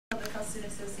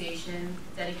Student Association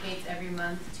dedicates every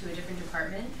month to a different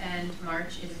department, and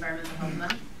March is Environmental Health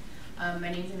Month. My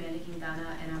name is Amanda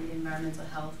Quintana, and I'm the Environmental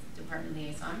Health Department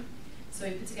Liaison. So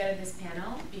we put together this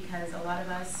panel because a lot of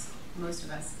us, most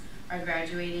of us, are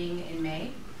graduating in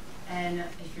May. And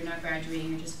if you're not graduating,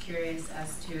 you're just curious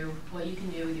as to what you can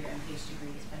do with your MPH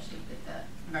degree, especially with the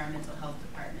Environmental Health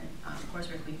Department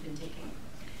coursework we've been taking.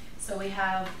 So we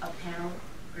have a panel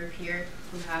group here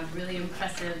who have really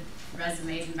impressive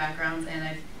resumes and backgrounds, and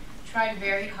I've tried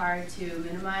very hard to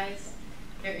minimize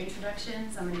their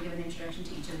introductions. I'm going to give an introduction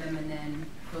to each of them and then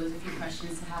pose a few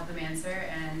questions to have them answer,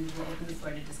 and we'll open the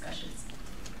floor to discussions.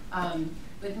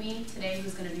 With me today,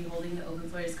 who's going to be holding the open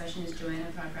floor discussion, is Joanna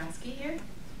Prodrowski here.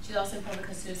 She's also in Public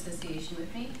Student Association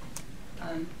with me.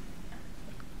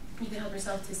 You can help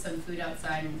yourself to some food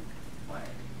outside and water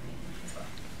as well.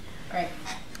 All right,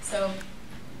 so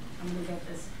I'm going to get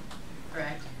this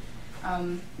correct.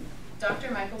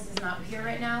 Dr. Michaels is not here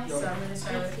right now, so I'm going to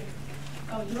start with,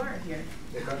 oh, you are here.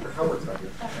 Yeah, Dr. Howard's not here.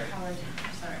 Dr. Howard,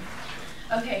 sorry.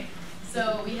 Okay,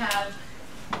 so we have,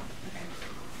 okay,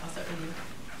 I'll start with you.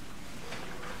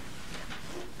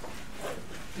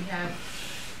 We have,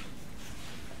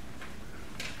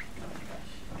 oh my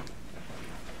gosh.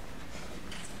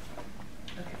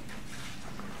 Okay.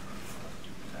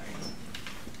 Sorry.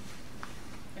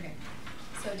 Okay.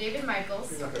 So David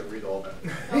Michaels. You're not going to read all that.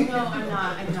 Oh no, I'm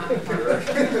not. I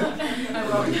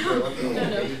won't.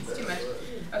 No, it's too much.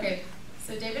 Okay.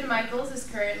 So David Michaels is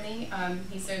currently,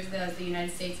 he serves as the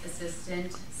United States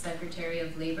Assistant Secretary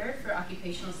of Labor for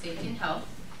Occupational Safety and Health,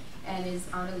 and is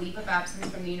on a leave of absence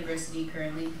from the university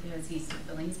currently because he's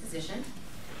fulfilling his position.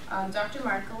 Dr.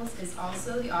 Michaels is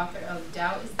also the author of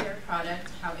Doubt is Their Product,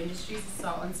 How Industry's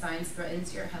Assault on Science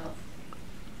Threatens Your Health,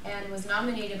 and was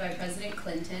nominated by President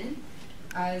Clinton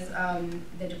as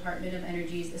the Department of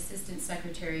Energy's Assistant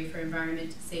Secretary for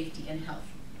Environment, Safety, and Health.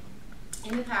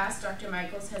 In the past, Dr.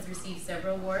 Michaels has received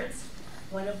several awards,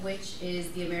 one of which is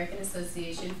the American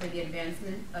Association for the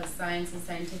Advancement of Science and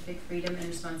Scientific Freedom and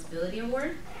Responsibility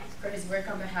Award for his work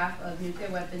on behalf of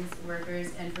nuclear weapons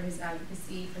workers and for his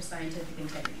advocacy for scientific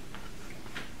integrity.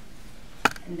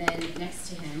 And then next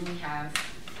to him, we have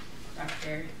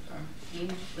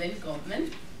Dean Lynn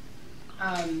Goldman.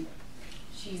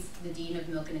 She's the Dean of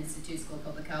Milken Institute School of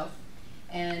Public Health,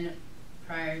 and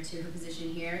prior to her position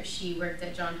here, she worked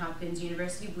at Johns Hopkins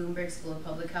University Bloomberg School of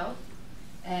Public Health,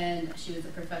 and she was a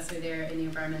professor there in the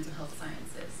environmental health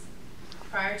sciences.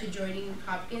 Prior to joining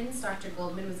Hopkins, Dr.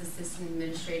 Goldman was Assistant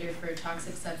Administrator for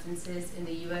Toxic Substances in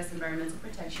the U.S. Environmental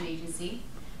Protection Agency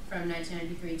from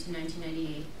 1993 to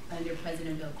 1998 under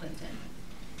President Bill Clinton.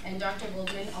 And Dr.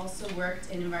 Goldman also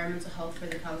worked in environmental health for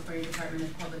the California Department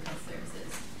of Public Health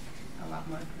Services. A lot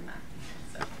more than that.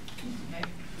 So, okay.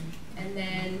 And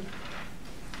then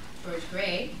Geroge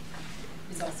Gray,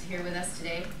 who's also here with us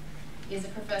today, is a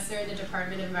professor in the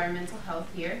Department of Environmental Health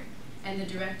here, and the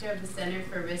director of the Center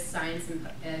for Risk Science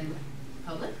and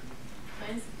Public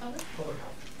Science and Public? Public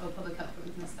Health. Oh, Public Health.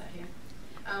 We missed that here.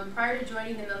 Prior to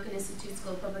joining the Milken Institute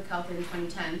School of Public Health in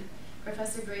 2010,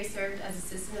 Professor Gray served as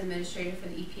Assistant Administrator for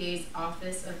the EPA's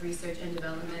Office of Research and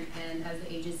Development and as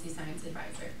the agency science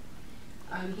advisor.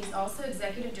 He's also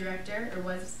executive director, or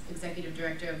was executive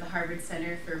director of the Harvard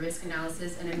Center for Risk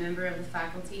Analysis and a member of the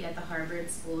faculty at the Harvard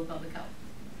School of Public Health.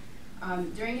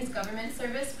 During his government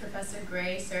service, Professor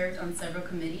Gray served on several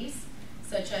committees,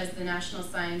 such as the National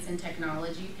Science and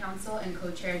Technology Council, and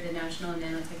co-chaired the National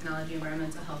Nanotechnology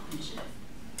Environmental Health Initiative.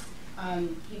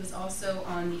 He was also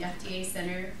on the FDA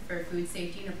Center for Food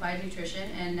Safety and Applied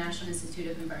Nutrition and National Institute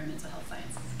of Environmental Health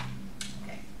Sciences.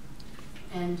 Okay.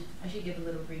 And I should give a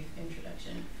little brief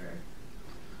introduction for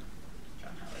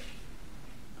John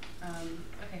Howard.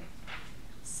 Okay.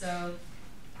 So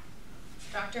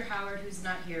Dr. Howard, who's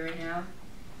not here right now,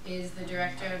 is the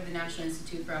director of the National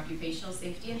Institute for Occupational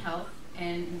Safety and Health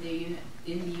and in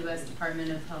the U.S. Department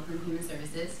of Health and Human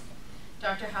Services.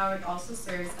 Dr. Howard also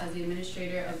serves as the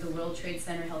administrator of the World Trade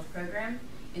Center Health Program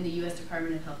in the U.S.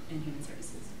 Department of Health and Human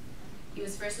Services. He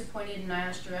was first appointed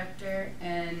NIOSH director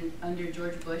and under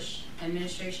George Bush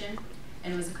administration,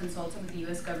 and was a consultant with the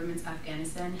U.S. government's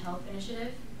Afghanistan Health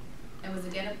Initiative, and was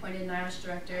again appointed NIOSH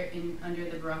director under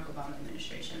the Barack Obama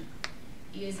administration.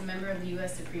 He is a member of the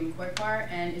U.S. Supreme Court Bar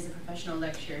and is a professional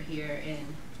lecturer here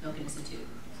in Milken Institute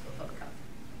of Public Health.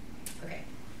 Okay,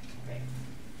 great.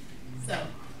 So,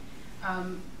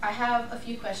 I have a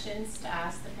few questions to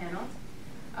ask the panel.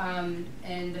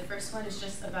 And the first one is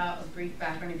just about a brief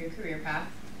background of your career path.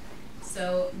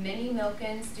 So many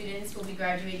Milken students will be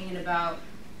graduating in about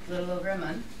a little over a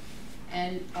month,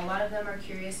 and a lot of them are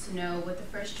curious to know what the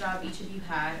first job each of you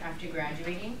had after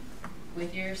graduating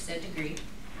with your said degree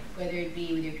whether it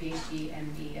be with your PhD,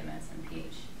 MD, MS, and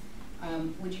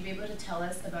PhD. Would you be able to tell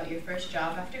us about your first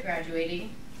job after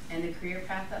graduating and the career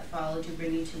path that followed to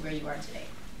bring you to where you are today?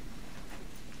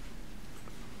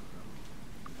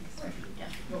 Yeah.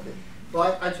 Okay.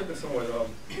 Well, I took a somewhat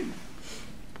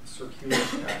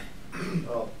circuitous path.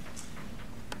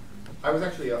 I was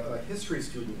actually a history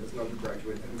student as an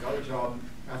undergraduate and got a job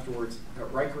afterwards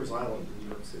at Rikers Island in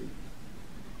New York City.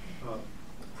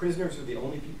 Prisoners are the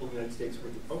only people in the United States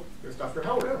where oh, there's Dr.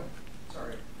 Howard. Oh,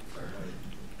 sorry.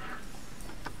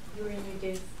 You were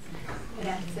introduced.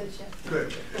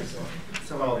 Good.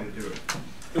 So I'll do it.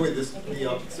 Anyway, the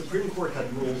Supreme Court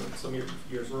had ruled some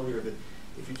years earlier that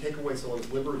if you take away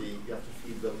someone's liberty, you have to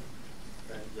feed them,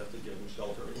 and you have to give them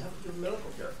shelter, and you have to give them medical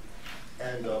care.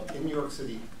 And in New York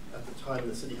City, at the time,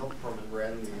 the city health department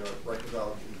ran the Rikers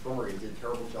Island Infirmary and did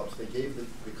terrible jobs. They gave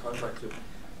the contract to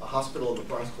a hospital in the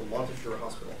Bronx called Montefiore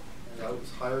Hospital, and I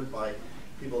was hired by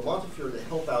people at Montefiore to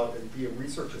help out and be a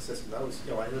research assistant. I was,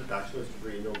 I had a bachelor's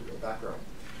degree, no background.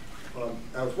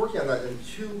 I was working on that, and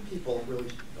two people really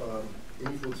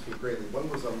influenced me greatly. One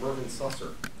was Mervyn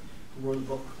Susser, who wrote a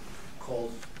book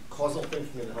called Causal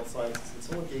Thinking in the Health Sciences, and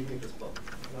someone gave me this book,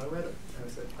 and I read it, and I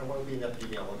said, I want to be an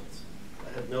epidemiologist.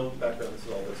 I had no background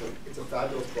in all this. It's a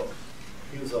fabulous book.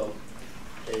 He was a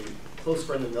close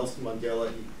friend of Nelson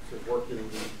Mandela. He sort of worked in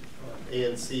the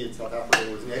ANC in South Africa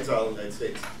and was in exile in the United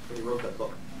States when he wrote that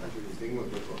book. Actually, he was in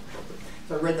England when he wrote the book.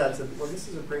 So I read that and said, well, this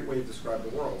is a great way to describe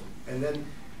the world. And then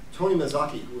Tony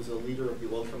Mazzocchi, who was a leader of the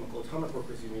World Chemical Atomic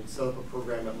Workers Union, set up a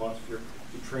program at Montefiore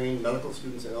to train medical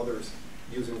students and others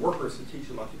using workers to teach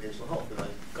them occupational health. And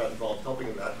I got involved helping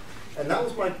in that. And that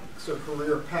was my sort of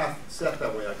career path set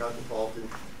that way. I got involved in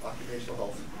occupational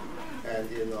health and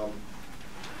in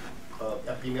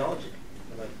epidemiology.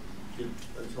 And I did,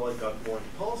 until I got more into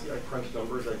policy, I crunched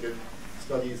numbers. I did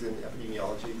studies in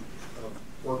epidemiology of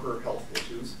worker health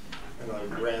issues. And I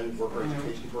ran worker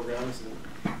education programs and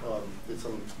did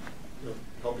some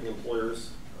helping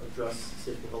employers address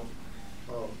safety and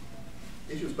health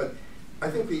issues. But I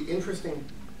think the interesting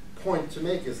point to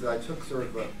make is that I took sort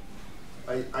of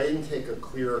I didn't take a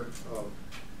clear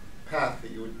path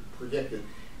that you would predict. It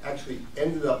actually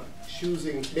ended up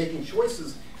making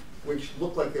choices which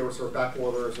looked like they were sort of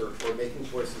backwaters or making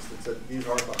choices that said these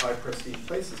aren't the high prestige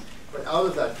places. But out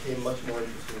of that came much more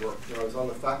interesting work. I was on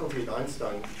the faculty at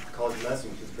Einstein College of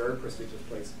Medicine, which is a very prestigious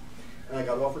place. And I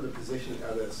got offered a position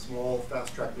at a small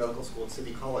fast-track medical school at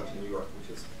City College in New York,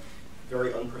 which is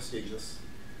very unprestigious.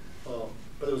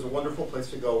 But it was a wonderful place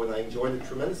to go, and I enjoyed it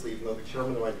tremendously, even though the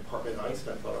chairman of my department at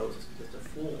Einstein thought I was just a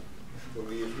fool to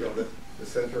leave the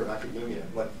center of academia,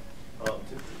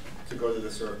 to go to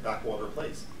this sort of backwater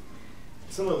place.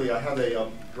 Similarly, I had a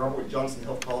Robert Johnson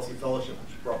Health Policy Fellowship,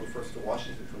 which brought me first to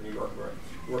Washington from New York, where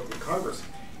I worked in Congress.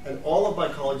 And all of my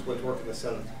colleagues went to work in the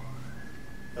Senate,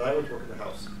 and I went to work in the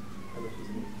House. And this was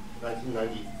in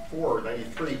 1994 or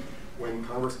 93, when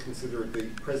Congress considered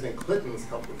President Clinton's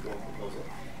health reform proposal.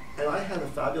 And I had a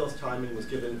fabulous time and was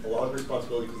given a lot of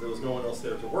responsibility because there was no one else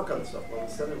there to work on the stuff. Well,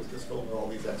 the Senate was just filled with all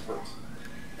these experts.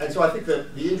 And so I think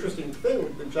that the interesting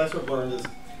thing, which I sort of learned, is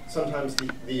sometimes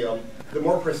the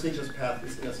more prestigious path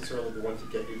isn't necessarily the one to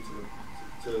get you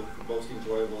to the most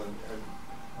enjoyable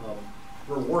and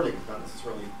rewarding, not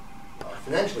necessarily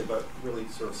financially, but really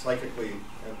sort of psychically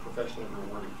and professionally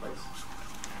rewarding place.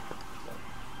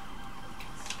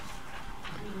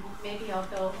 Maybe I'll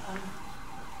go.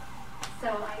 So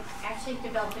I actually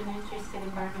developed an interest in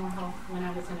environmental health when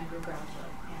I was an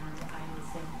undergraduate, and I was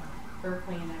in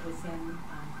Berkeley, and I was in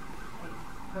a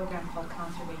program called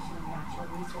Conservation of Natural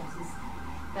Resources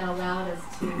that allowed us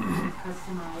to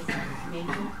customize maybe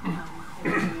it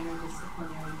was an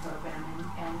interdisciplinary program,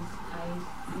 and I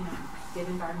did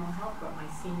environmental health, wrote my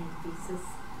senior thesis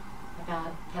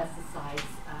about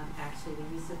pesticides, actually the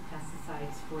use of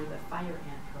pesticides for the fire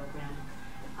ant program.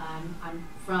 I'm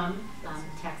from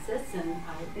Texas, and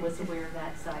I was aware of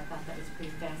that, so I thought that was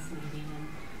pretty fascinating. And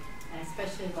I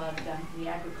especially loved the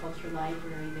agriculture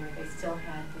library there. They still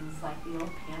had things like the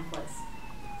old pamphlets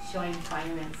showing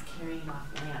fire ants carrying off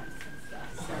lambs and stuff.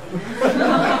 So,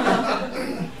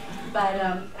 but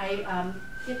I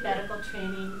did medical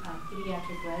training,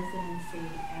 pediatric residency,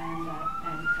 and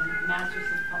master's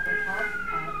of public health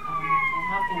at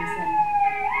Hopkins, and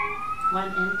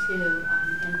went into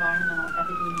environmental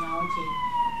epidemiology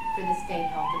for the state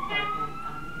health department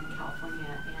in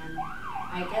California. And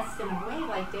I guess in a way,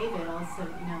 like David, also,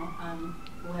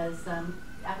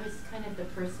 I was kind of the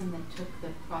person that took the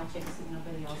projects that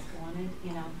nobody else wanted,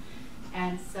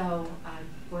 And so I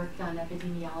worked on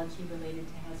epidemiology related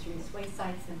to hazardous waste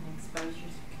sites and the exposures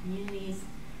of communities.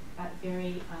 I got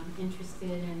very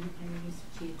interested in the use of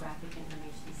geographic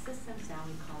information systems. Now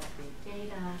we call it big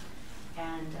data,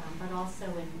 and but also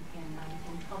in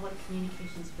public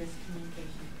communications, risk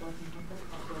communications, working with the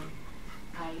public.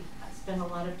 I spend a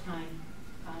lot of time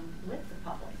with the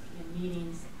public in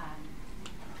meetings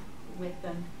with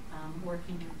them,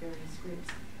 working with various groups.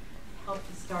 Helped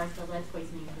to start the lead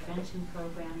poisoning prevention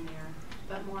program there,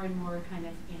 but more and more kind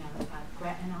of,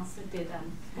 and also did,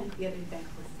 the other thing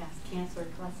was cancer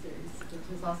clusters, which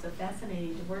was also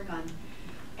fascinating to work on.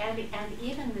 And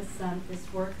even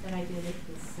this work that I did at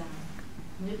this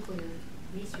nuclear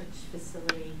research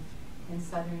facility in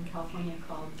Southern California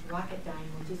called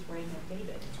Rocketdyne, which is where I met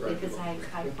David, because I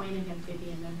appointed him to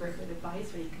be a member of the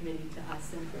advisory committee to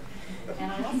us.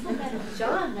 And I also met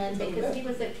John then because he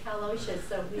was at Cal OSHA,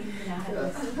 so we had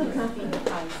this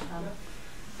ties.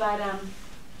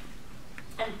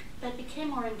 But became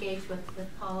more engaged with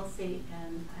policy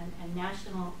and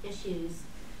national issues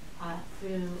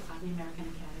through the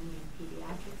American Academy of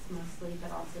Pediatrics mostly,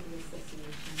 but also the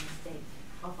Association of State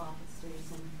Health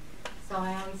Officers. And so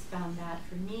I always found that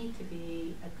for me to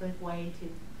be a good way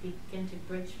to begin to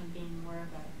bridge from being more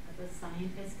of a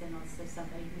scientist and also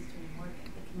somebody who's doing work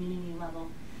at the community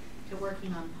level to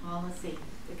working on policy,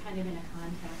 but kind of in a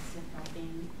context of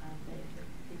helping the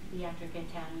Pediatric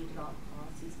Academy develop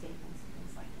policy statements and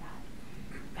things like that.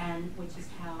 And which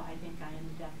is how I think I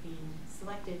ended up being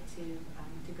selected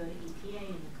to go to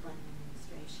EPA in the Clinton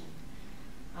administration.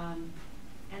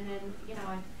 And then,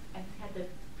 I've had the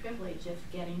privilege of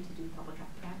getting to do public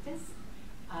health practice,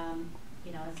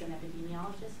 as an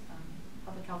epidemiologist,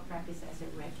 public health practice as a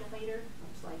regulator,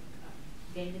 much like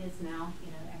David is now,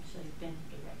 actually been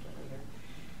a regulator,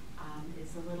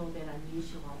 is a little bit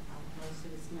unusual. Most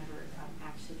of us never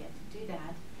actually get to do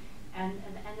that. And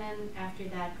then after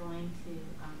that, going to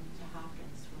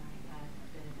Hopkins, where I had a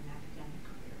bit of an academic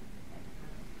career.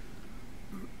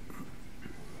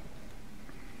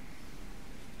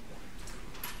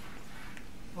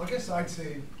 Well, I guess I'd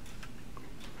say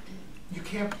you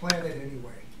can't plan it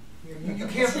anyway. You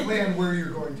can't plan where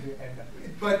you're going to end up.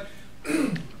 But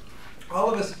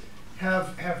all of us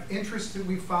have interests that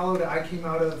we followed. I came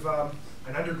out of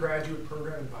an undergraduate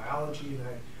program in biology, and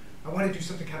I wanted to do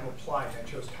something kind of applied. I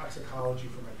chose toxicology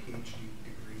for my PhD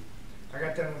degree. I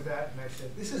got done with that, and I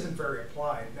said, this isn't very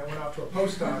applied. And I went off to a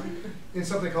postdoc in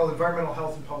something called environmental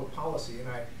health and public policy, and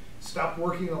I stopped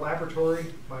working in a laboratory.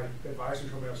 My advisor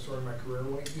told me I was throwing my career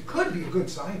away. You could be a good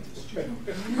scientist,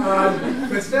 but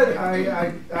instead,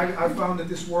 I found that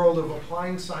this world of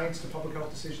applying science to public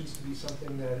health decisions to be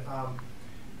something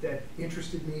that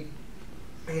interested me.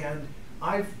 And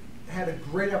I've had a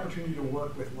great opportunity to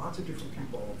work with lots of different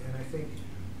people. And I think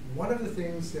one of the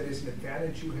things that is an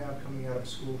advantage you have coming out of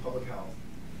School of Public Health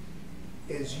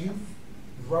is you've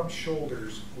rubbed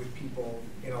shoulders with people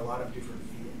in a lot of different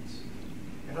fields.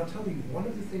 And I'll tell you, one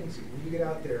of the things that when you get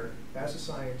out there as a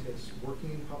scientist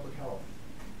working in public health,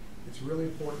 it's really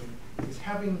important, is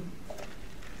having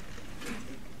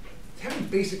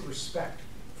basic respect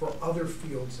for other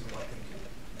fields and what they do.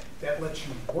 That lets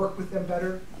you work with them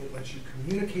better, it lets you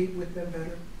communicate with them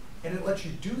better, and it lets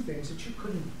you do things that you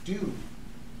couldn't do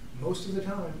most of the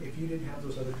time if you didn't have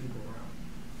those other people around.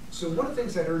 So one of the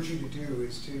things I'd urge you to do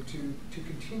is to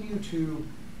continue to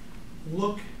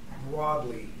look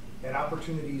broadly at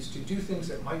opportunities to do things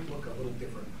that might look a little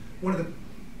different. One of the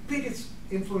biggest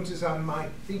influences on my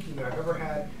thinking that I've ever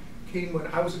had came when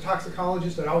I was a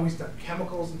toxicologist. I'd always done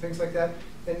chemicals and things like that.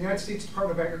 And the United States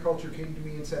Department of Agriculture came to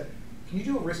me and said, can you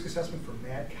do a risk assessment for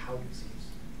mad cow disease?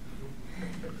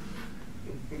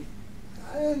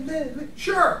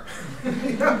 Sure.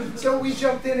 So we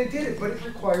jumped in and did it, but it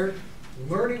required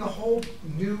learning a whole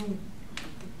new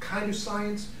kind of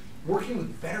science, working with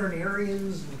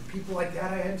veterinarians and people like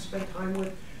that I hadn't spent time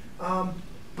with.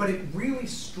 But it really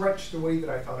stretched the way that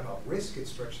I thought about risk. It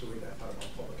stretched the way that I thought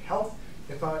about public health.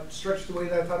 It stretched the way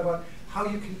that I thought about how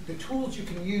you can, the tools you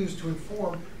can use to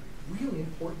inform really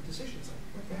important decisions. Like,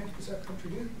 what the heck does our country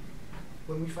do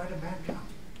when we find a mad cow?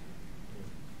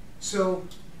 So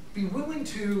be willing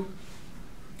to,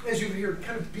 as you hear,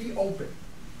 kind of be open.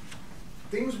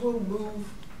 Things will move.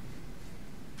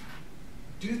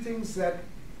 Do things that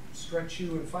stretch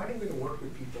you, and find a way to work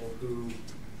with people who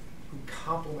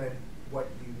complement what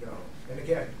you know. And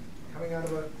again, coming out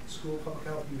of a School of Public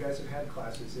Health, you guys have had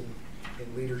classes in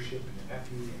leadership and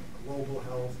FE and global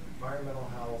health, and environmental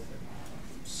health,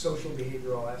 and social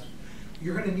behavioral aspects.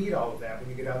 You're going to need all of that when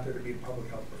you get out there to be a public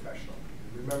health professional.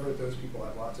 And remember that those people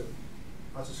have lots of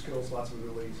skills, lots of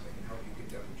abilities, and they can help you get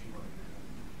done what you want to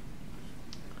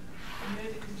do.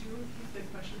 Amanda, could you repeat the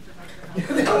question for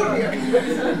Dr.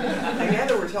 I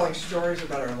gather we're telling stories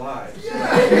about our lives. Yeah.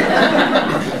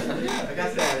 I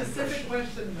got that. Specific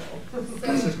question, though.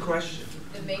 This is a question.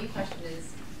 The main question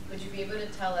is, would you be able to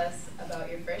tell us about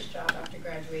your first job after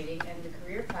graduating and the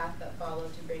career path that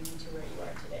followed to bring you to where you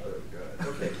are today? Oh, God.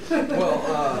 Okay.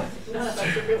 Well, none of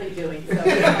us are really doing so.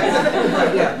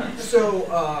 yeah. So,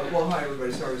 well, hi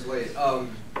everybody. Sorry I was late.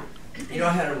 You know,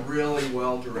 I had a really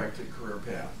well-directed career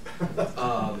path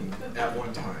at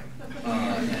one time,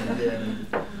 and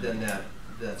then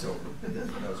that's over. That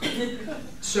was over.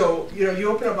 So, you know, you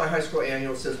open up my high school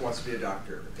annual, it says wants to be a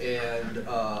doctor, and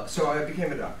so I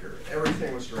became a doctor.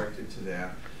 Everything was directed to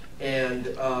that,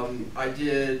 and I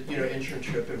did, you know,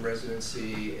 internship and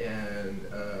residency and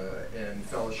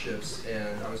fellowships,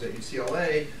 and I was at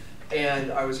UCLA.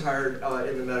 And I was hired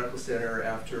in the medical center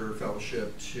after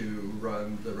fellowship to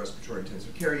run the respiratory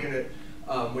intensive care unit,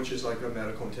 which is like a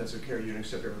medical intensive care unit,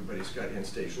 except everybody's got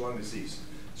end-stage lung disease.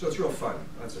 So it's real fun.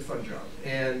 It's a fun job.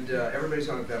 And everybody's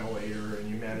on a ventilator, and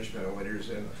you manage ventilators.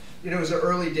 And, you know, it was the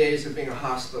early days of being a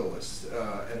hospitalist,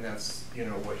 and that's, you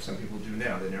know, what some people do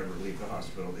now. They never leave the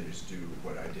hospital. They just do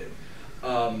what I did.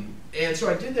 And so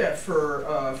I did that for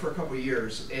a couple of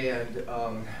years, and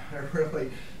I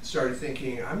really started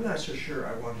thinking, I'm not so sure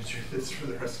I want to do this for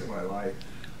the rest of my life.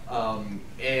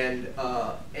 And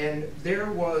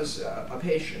there was a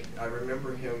patient, I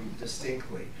remember him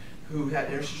distinctly, who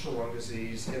had interstitial lung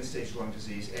disease, end-stage lung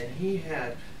disease, and he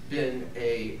had been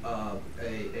a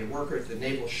worker at the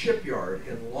Naval Shipyard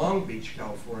in Long Beach,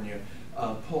 California,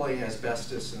 pulling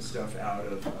asbestos and stuff out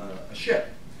of a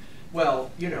ship.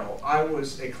 Well, you know, I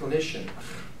was a clinician.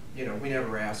 You know, we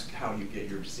never ask how you get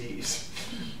your disease.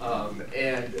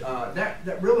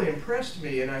 That really impressed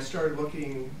me, and I started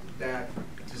looking that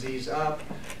disease up.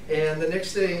 And the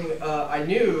next thing I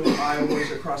knew, I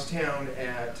was across town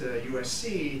at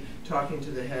USC talking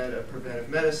to the head of preventive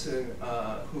medicine,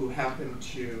 who happened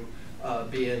to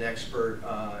be an expert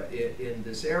in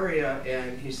this area,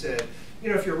 and he said, you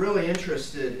know, if you're really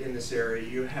interested in this area,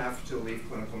 you have to leave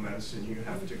clinical medicine, you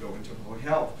have to go into public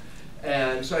health.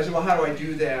 And so I said, well, how do I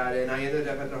do that? And I ended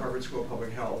up at the Harvard School of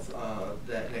Public Health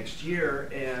that next year,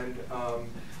 and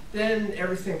then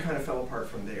everything kind of fell apart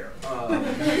from there. Not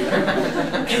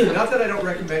that I don't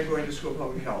recommend going to School of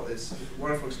Public Health. It's a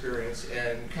wonderful experience,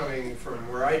 and coming from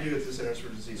where I do at the Centers for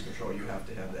Disease Control, you have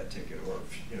to have that ticket or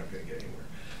you're not going to get anywhere.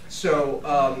 So,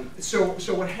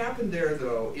 so what happened there,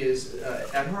 though, is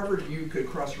at Harvard you could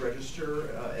cross-register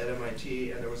at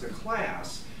MIT, and there was a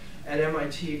class at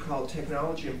MIT called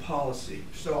Technology and Policy.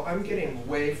 So I'm getting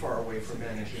way far away from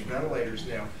managing ventilators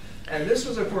now. And this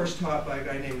was, of course, taught by a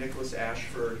guy named Nicholas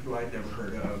Ashford, who I'd never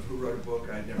heard of, who wrote a book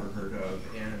I'd never heard of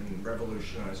and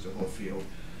revolutionized a whole field.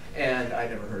 And I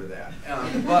never heard of that.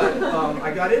 But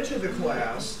I got into the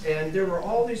class, and there were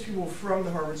all these people from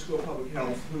the Harvard School of Public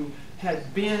Health who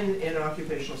had been in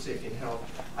occupational safety and health.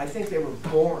 I think they were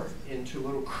born into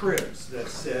little cribs that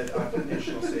said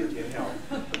occupational safety and health.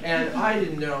 And I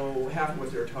didn't know half of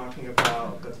what they were talking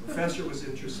about, but the professor was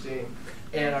interesting,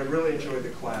 and I really enjoyed the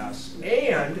class.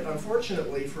 And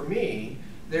unfortunately for me,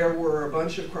 there were a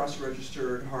bunch of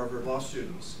cross-registered Harvard law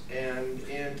students. And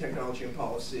in technology and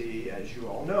policy, as you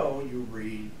all know, you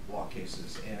read law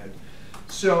cases. And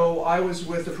so I was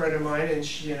with a friend of mine, and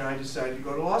she and I decided to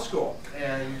go to law school.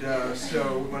 And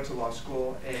so we went to law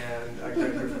school, and I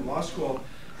graduated from law school.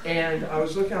 And I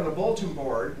was looking on the bulletin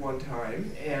board one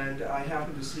time, and I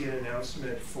happened to see an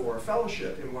announcement for a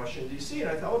fellowship in Washington, D.C.,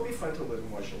 and I thought it would be fun to live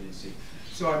in Washington, D.C.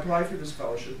 So I applied for this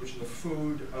fellowship, which is the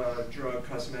Food, Drug,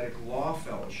 Cosmetic Law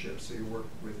Fellowship, so you work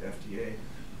with FDA.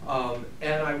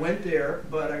 And I went there,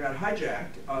 but I got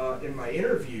hijacked. In my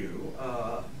interview,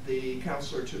 the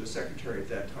counselor to the secretary at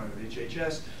that time of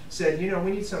HHS said, you know,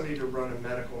 we need somebody to run a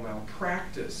medical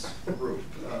malpractice group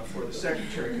for the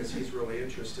secretary, because he's really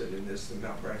interested in this. The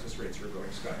malpractice rates are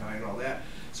going sky high and all that.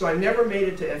 So I never made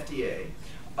it to FDA.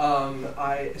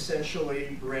 I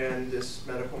essentially ran this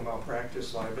medical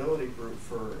malpractice liability group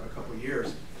for a couple of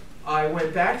years. I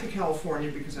went back to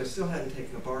California because I still hadn't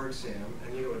taken the bar exam,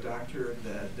 and you know, a doctor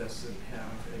that doesn't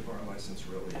have a bar license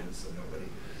really is a nobody.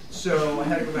 So I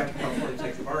had to go back to California to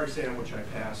take the bar exam, which I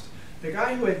passed. The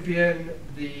guy who had been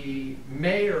the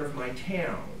mayor of my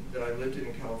town that I lived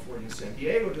in California, San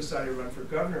Diego, decided to run for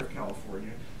governor of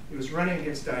California. He was running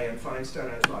against Dianne Feinstein,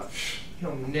 and I thought,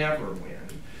 he'll never win.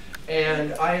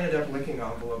 And I ended up licking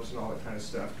envelopes and all that kind of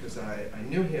stuff because I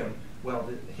knew him. Well,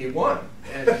 he won,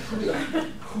 and who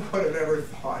would have ever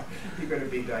thought he could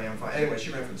have beat Dianne Feinstein? Anyway, she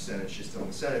ran for the Senate. She's still in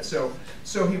the Senate.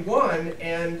 So he won,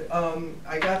 and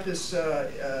I got this,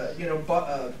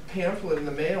 pamphlet in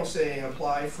the mail saying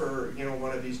apply for,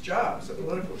 one of these jobs, a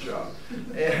political job.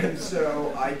 And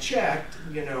so I checked,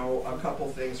 a couple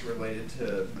things related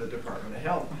to the Department of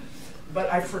Health.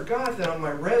 But I forgot that on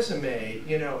my resume,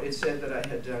 it said that I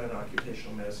had done an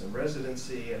occupational medicine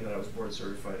residency and that I was board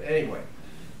certified. Anyway.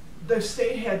 The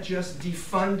state had just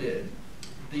defunded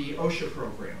the OSHA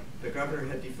program. The governor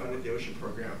had defunded the OSHA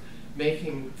program,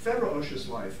 making federal OSHA's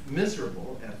life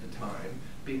miserable at the time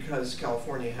because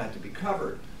California had to be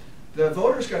covered. The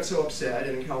voters got so upset,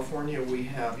 and in California we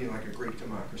have like a Greek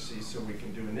democracy, so we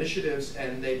can do initiatives,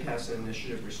 and they passed an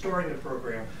initiative restoring the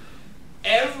program.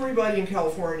 Everybody in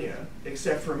California,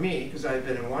 except for me, because I had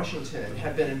been in Washington,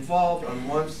 had been involved on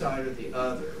one side or the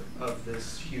other of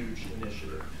this huge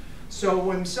initiative. So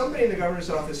when somebody in the governor's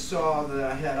office saw that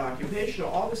I had occupational,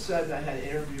 all of a sudden I had an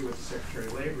interview with the Secretary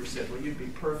of Labor who said, well, you'd be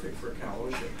perfect for Cal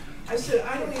OSHA. I said,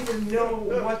 I don't even know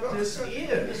what this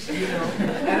is,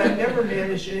 and I've never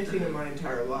managed anything in my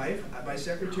entire life. My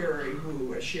secretary,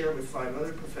 who I share with 5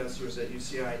 other professors at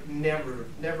UCI,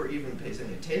 never even pays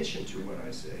any attention to what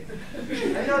I say.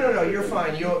 And no, you're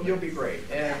fine, you'll be great.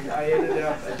 And I ended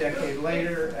up a decade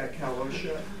later at Cal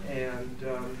OSHA, and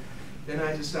then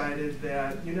I decided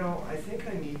that, I think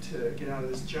I need to get out of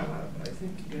this job. I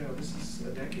think, this is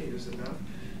a decade is enough.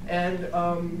 And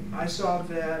I saw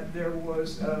that there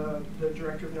was, the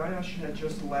director of NIOSH had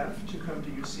just left to come to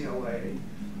UCLA.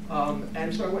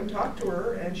 And so I went and talked to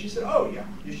her, and she said, oh yeah,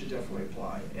 you should definitely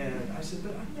apply. And I said,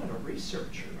 but I'm not a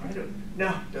researcher.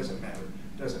 No, doesn't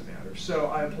matter. So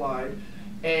I applied,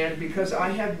 and because I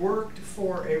had worked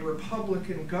for a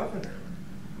Republican governor,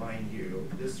 mind you,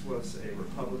 this was a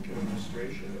Republican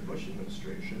administration, a Bush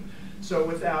administration. So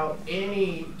without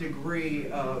any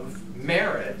degree of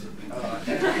merit,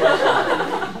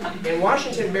 in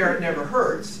Washington merit never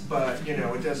hurts, but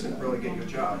it doesn't really get you a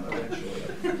job eventually.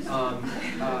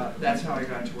 That's how I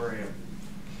got to where I am.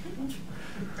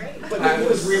 Great. I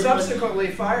was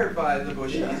subsequently fired by the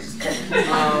Bushies,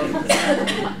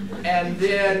 and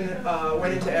then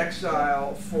went into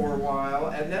exile for a while,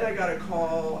 and then I got a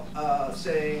call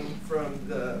saying from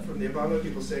the Obama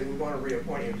people saying, we want to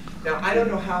reappoint you. Now, I don't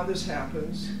know how this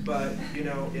happens, but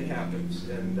it happens,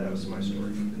 and that was my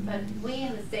story. But we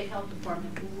in the State Health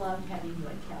Department love having you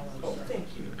at Cal OSHA. Oh, thank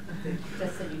you.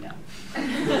 Just so you know.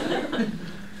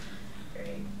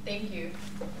 Great, thank you.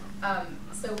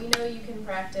 So we know you can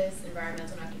practice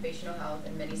environmental and occupational health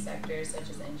in many sectors, such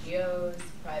as NGOs,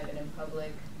 private and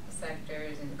public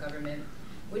sectors, and government.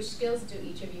 Which skills do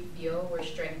each of you feel were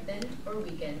strengthened or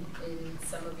weakened in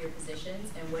some of your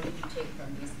positions, and what did you take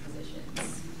from these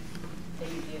positions?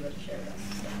 Can you be able to share with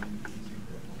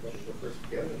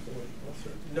us?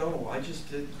 No, I just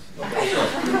did. Okay,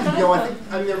 so, I think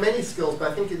there are many skills,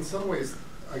 but I think in some ways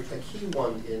a key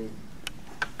one in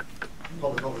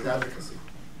public health is advocacy.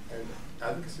 And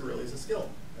advocacy really is a skill,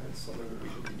 and it's something that we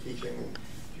should be teaching. And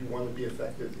if you want to be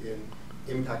effective in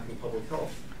impacting public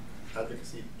health,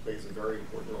 advocacy plays a very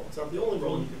important role. It's not the only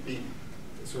role. You could be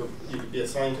you could be a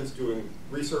scientist doing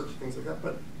research, things like that,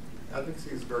 but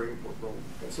advocacy is a very important role.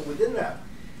 And so within that,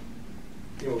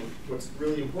 what's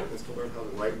really important is to learn how to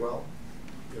write well,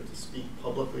 to speak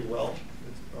publicly well,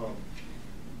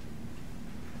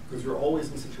 because you're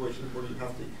always in situations where you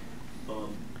have to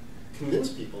convince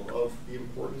people of the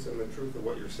importance and the truth of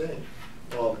what you're saying.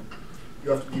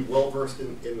 You have to be well versed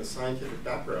in the scientific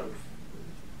background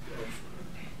of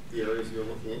the areas you're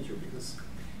looking into, because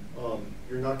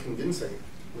you're not convincing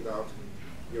without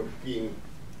being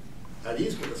at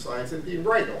ease with the science and being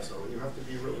right also. And you have to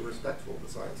be really respectful of the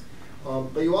science.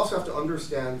 But you also have to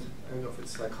understand, I don't know if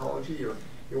it's psychology or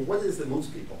what it is that moves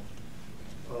people.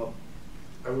 When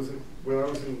I was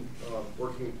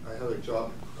working, I had a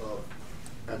job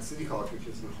at City College, which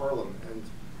is in Harlem, and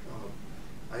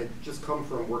I had just come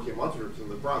from working at Montague in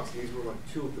the Bronx, and these were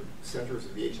like 2 of the centers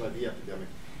of the HIV epidemic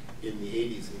in the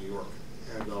 80s in New York.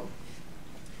 And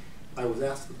I was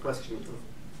asked the question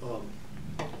of,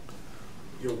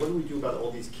 what do we do about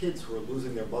all these kids who are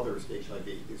losing their mothers to HIV?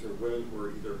 These are women who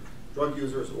are either drug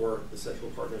users or the sexual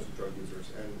partners of drug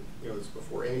users, and this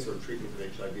before any sort of treatment of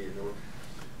HIV. And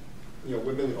there were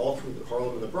women all through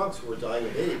Harlem and the Bronx who were dying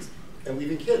of AIDS and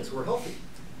leaving kids who were healthy.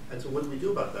 And so what do we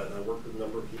do about that? And I worked with a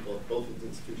number of people at both of the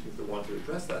institutions that wanted to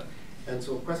address that. And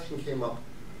so a question came up,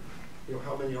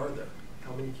 how many are there?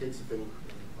 How many kids have been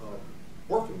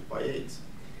orphaned by AIDS?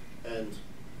 And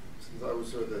since I was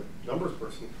sort of the numbers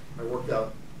person, I worked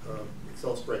out an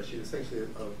Excel spreadsheet, essentially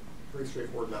a pretty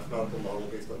straightforward mathematical model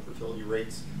based on fertility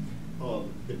rates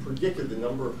that predicted the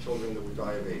number of children that would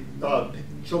die of AIDS,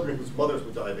 children whose mothers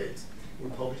would die of AIDS. We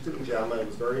published it in JAMA, and it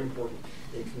was very important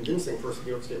in convincing first the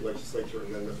New York State Legislature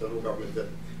and then the federal government that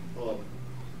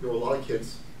there were a lot of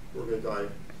kids who were going to die,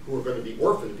 who were going to be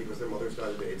orphaned because their mothers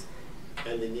died of AIDS,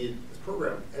 and they needed this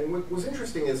program. And what was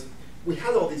interesting is we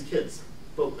had all these kids,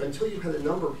 but until you had a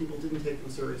number, people didn't take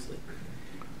them seriously.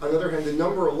 On the other hand, the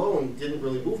number alone didn't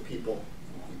really move people.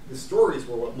 The stories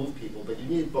were what moved people, but you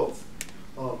needed both.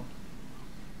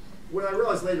 When I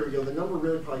realized later, the number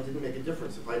really probably didn't make a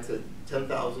difference. If I had said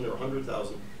 10,000 or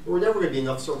 100,000, there were never going to be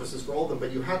enough services for all of them,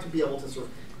 but you had to be able to sort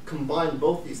of combine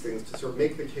both these things to sort of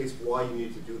make the case why you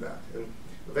need to do that. And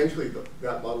eventually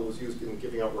that model was used in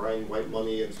giving out Ryan White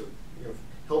money and sort of,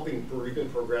 helping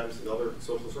bereavement programs and other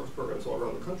social service programs all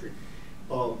around the country.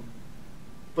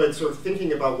 But sort of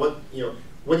thinking about what do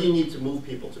you need to move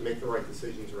people to make the right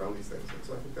decisions around these things. And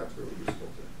so I think that's really useful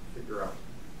to figure out.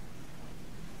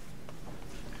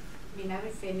 I mean, I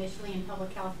would say initially in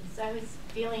public health, because I was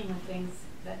dealing with things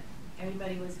that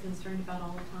everybody was concerned about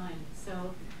all the time.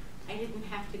 So I didn't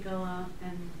have to go out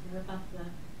and rip up the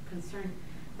concern,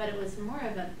 but it was more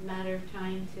of a matter of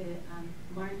trying to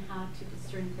learn how to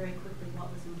discern very quickly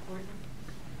what was important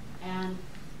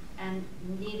and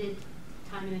needed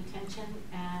time and attention,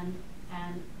 and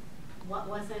what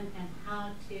wasn't, and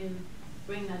how to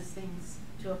bring those things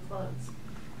to a close.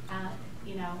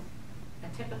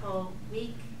 A typical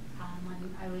week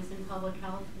when I was in public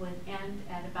health would end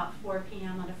at about 4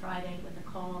 p.m. on a Friday with a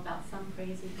call about some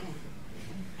crazy thing.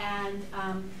 And,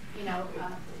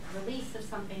 release of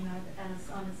something as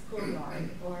on a schoolyard,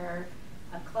 or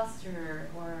a cluster,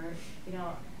 or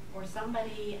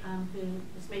somebody who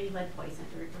was maybe lead poisoned,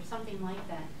 or something like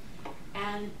that.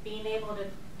 And being able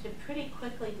to pretty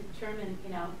quickly determine,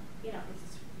 is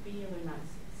this real or not?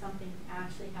 Is something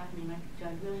actually happening? Like, do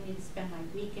I really need to spend my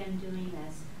weekend doing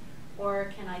this?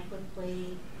 Or can I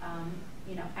quickly,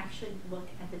 actually look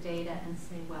at the data and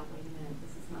say, well, wait a minute,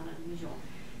 this is not unusual.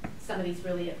 Somebody's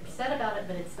really upset about it,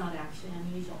 but it's not actually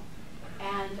unusual.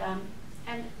 And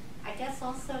I guess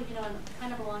also,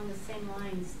 kind of along the same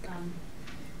lines,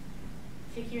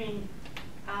 figuring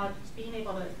out, being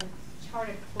able to chart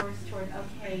a course toward,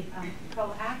 okay,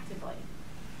 proactively,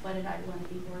 what did I want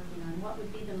to be working on? What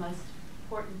would be the most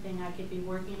important thing I could be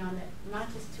working on, that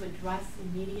not just to address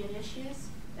immediate issues,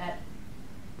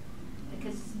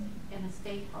 because in a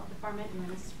state health department you're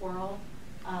in a swirl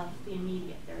of the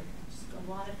immediate. There are just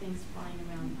a lot of things flying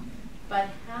around. But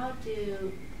how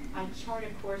do I chart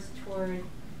a course toward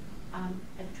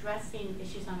addressing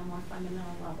issues on a more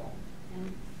fundamental level?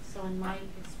 And so in my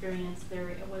experience,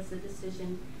 it was a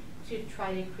decision to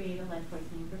try to create a lead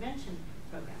poisoning prevention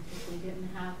program, because we didn't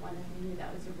have one, and we knew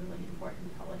that was a really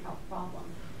important public health problem.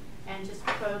 And just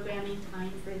programming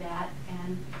time for that,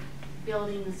 and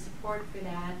building the support for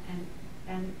that,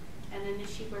 and an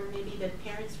issue where maybe the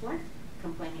parents weren't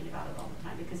complaining about it all the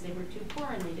time because they were too poor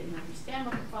and they didn't understand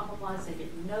what the problem was, they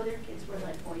didn't know their kids were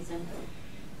lead poisoned.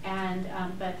 And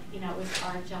but it was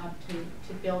our job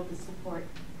to build the support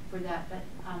for that. But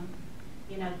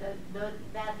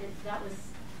that was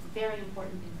very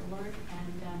important thing to learn,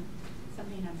 and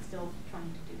something I'm still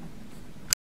trying to do.